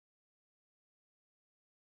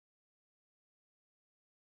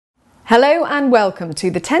Hello and welcome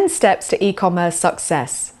to the 10 Steps to E-Commerce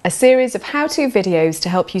Success, a series of how-to videos to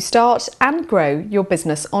help you start and grow your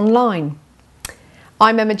business online.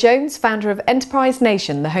 I'm Emma Jones, founder of Enterprise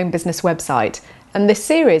Nation, the home business website, and this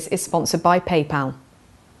series is sponsored by PayPal.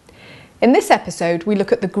 In this episode, we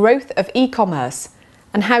look at the growth of e-commerce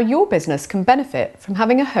and how your business can benefit from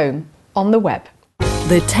having a home on the web.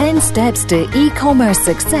 The 10 Steps to E-Commerce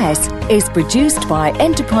Success is produced by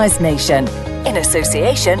Enterprise Nation in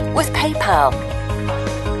association with PayPal.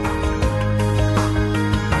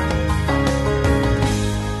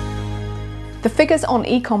 The figures on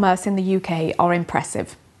e-commerce in the UK are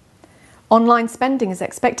impressive. Online spending is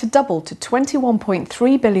expected to double to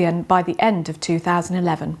 21.3 billion by the end of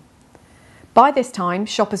 2011. By this time,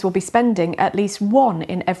 shoppers will be spending at least £1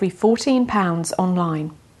 in every £14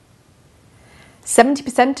 online.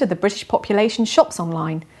 70% of the British population shops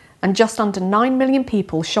online, and just under 9 million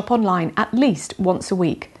people shop online at least once a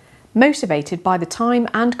week, motivated by the time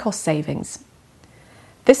and cost savings.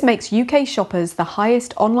 This makes UK shoppers the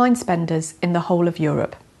highest online spenders in the whole of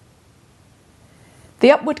Europe.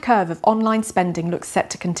 The upward curve of online spending looks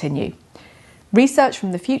set to continue. Research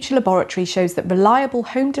from the Future Laboratory shows that reliable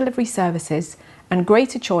home delivery services and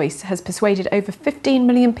greater choice has persuaded over 15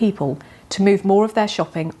 million people to move more of their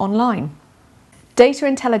shopping online. Data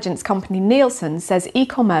intelligence company Nielsen says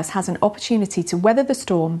e-commerce has an opportunity to weather the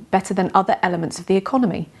storm better than other elements of the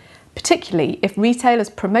economy, particularly if retailers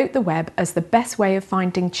promote the web as the best way of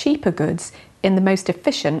finding cheaper goods in the most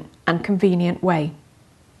efficient and convenient way.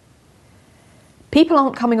 People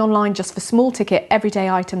aren't coming online just for small ticket everyday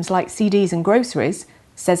items like CDs and groceries,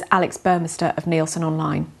 says Alex Burmester of Nielsen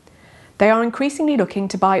Online. They are increasingly looking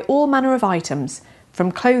to buy all manner of items, from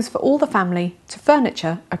clothes for all the family to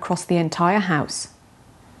furniture across the entire house.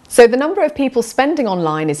 So the number of people spending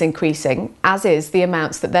online is increasing, as is the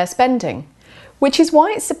amounts that they're spending, which is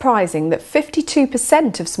why it's surprising that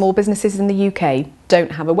 52% of small businesses in the UK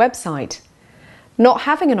don't have a website. Not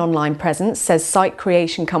having an online presence, says site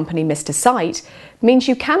creation company Mr Site, means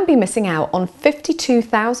you can be missing out on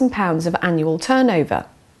 £52,000 of annual turnover.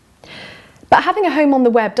 But having a home on the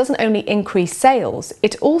web doesn't only increase sales,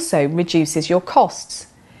 it also reduces your costs.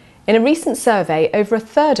 In a recent survey, over a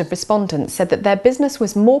third of respondents said that their business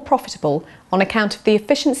was more profitable on account of the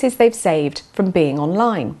efficiencies they've saved from being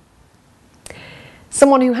online.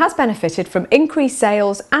 Someone who has benefited from increased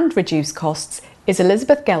sales and reduced costs is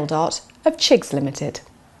Elizabeth Geldart of Chigs Limited.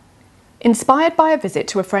 Inspired by a visit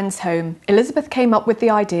to a friend's home, Elizabeth came up with the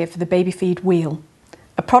idea for the baby feed wheel,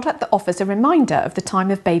 a product that offers a reminder of the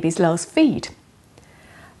time of baby's last feed.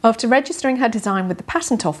 After registering her design with the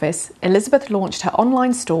Patent Office, Elizabeth launched her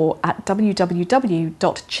online store at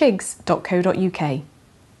www.chigs.co.uk.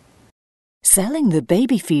 Selling the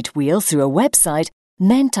baby feed wheel through a website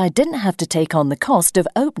meant I didn't have to take on the cost of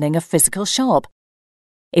opening a physical shop.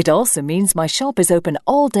 It also means my shop is open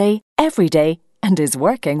all day, every day, and is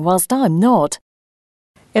working whilst I'm not.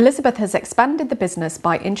 Elizabeth has expanded the business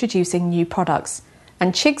by introducing new products,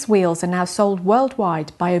 and Chigs wheels are now sold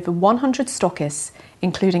worldwide by over 100 stockists,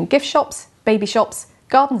 including gift shops, baby shops,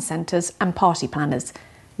 garden centres and party planners,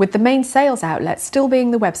 with the main sales outlet still being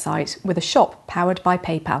the website with a shop powered by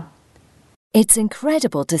PayPal. It's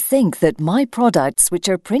incredible to think that my products, which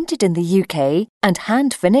are printed in the UK and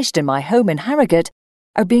hand-finished in my home in Harrogate,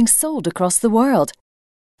 are being sold across the world.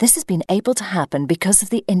 This has been able to happen because of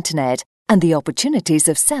the internet and the opportunities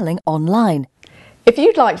of selling online. If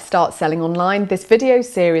you'd like to start selling online, this video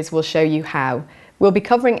series will show you how. We'll be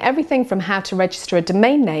covering everything from how to register a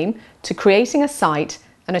domain name to creating a site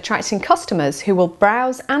and attracting customers who will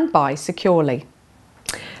browse and buy securely.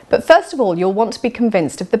 But first of all, you'll want to be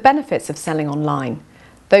convinced of the benefits of selling online.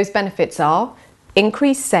 Those benefits are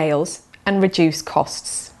increased sales and reduced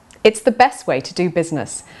costs. It's the best way to do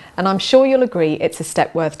business, and I'm sure you'll agree it's a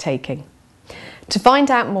step worth taking. To find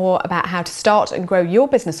out more about how to start and grow your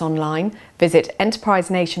business online, visit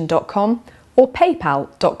enterprisenation.com or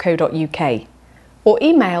paypal.co.uk or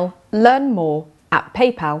email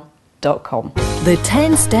learnmore@paypal.com. The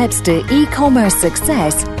 10 Steps to E-Commerce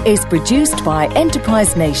Success is produced by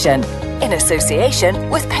Enterprise Nation in association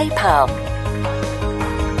with PayPal.